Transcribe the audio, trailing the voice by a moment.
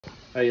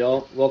Hey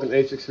y'all, welcome to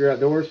 863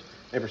 Outdoors.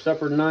 And for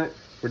supper tonight,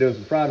 we're doing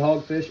some fried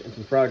hogfish and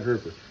some fried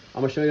grouper.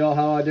 I'm gonna show y'all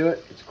how I do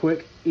it. It's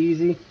quick,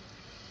 easy,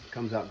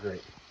 comes out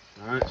great.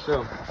 All right,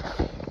 so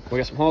we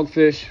got some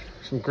hogfish,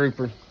 some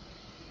grouper.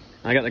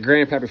 I got the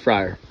grandpappy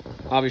fryer.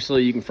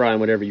 Obviously, you can fry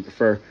them whatever you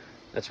prefer.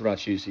 That's what I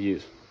choose to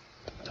use.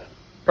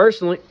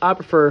 Personally, I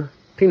prefer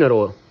peanut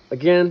oil.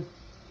 Again,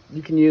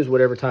 you can use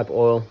whatever type of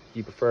oil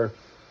you prefer.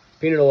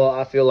 Peanut oil,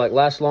 I feel like,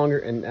 lasts longer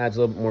and adds a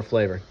little bit more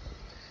flavor.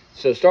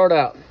 So start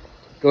out.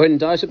 Go ahead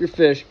and dice up your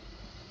fish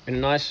in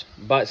nice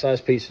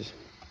bite-sized pieces.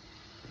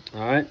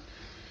 All right.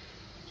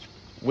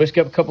 Whisk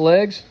up a couple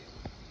eggs.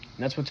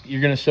 And that's what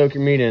you're going to soak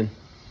your meat in.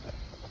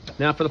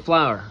 Now for the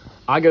flour.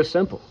 I go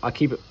simple. I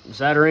keep it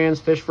Zatarain's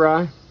fish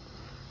fry.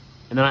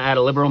 And then I add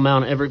a liberal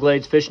amount of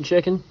Everglades fish and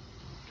chicken.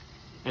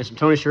 And some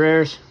Tony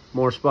Scherrer's,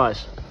 more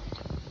spice.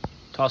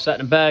 Toss that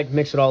in a bag,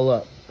 mix it all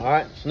up. All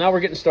right, so now we're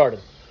getting started.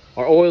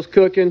 Our oil's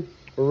cooking.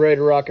 We're ready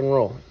to rock and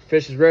roll.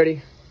 Fish is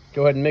ready.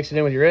 Go ahead and mix it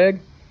in with your egg.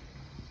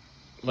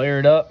 Layer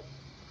it up,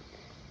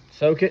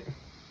 soak it,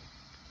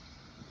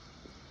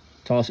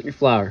 toss it in your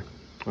flour.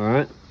 All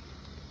right.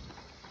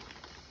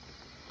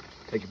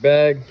 Take your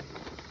bag,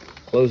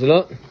 close it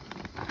up.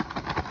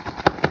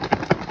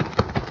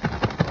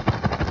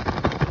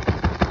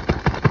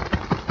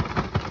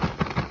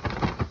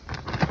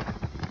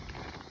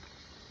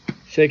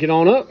 Shake it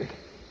on up.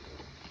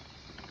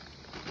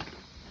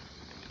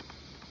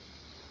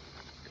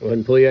 Go ahead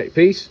and pull you out your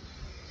piece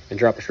and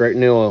drop it straight in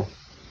the oil.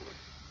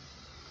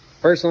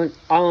 Personally,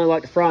 I only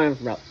like to fry them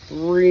for about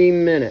 3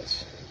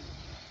 minutes.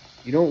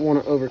 You don't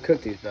want to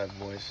overcook these bad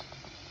boys.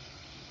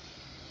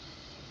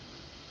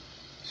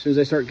 As soon as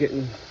they start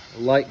getting a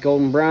light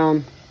golden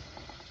brown,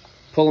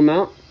 pull them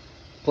out,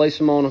 place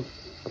them on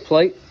a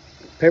plate,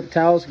 paper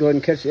towels, go ahead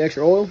and catch the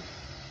extra oil.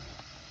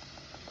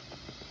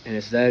 And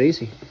it's that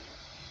easy.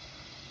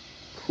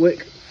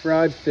 Quick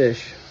fried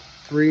fish,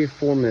 3 or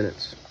 4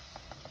 minutes.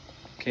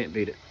 Can't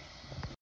beat it.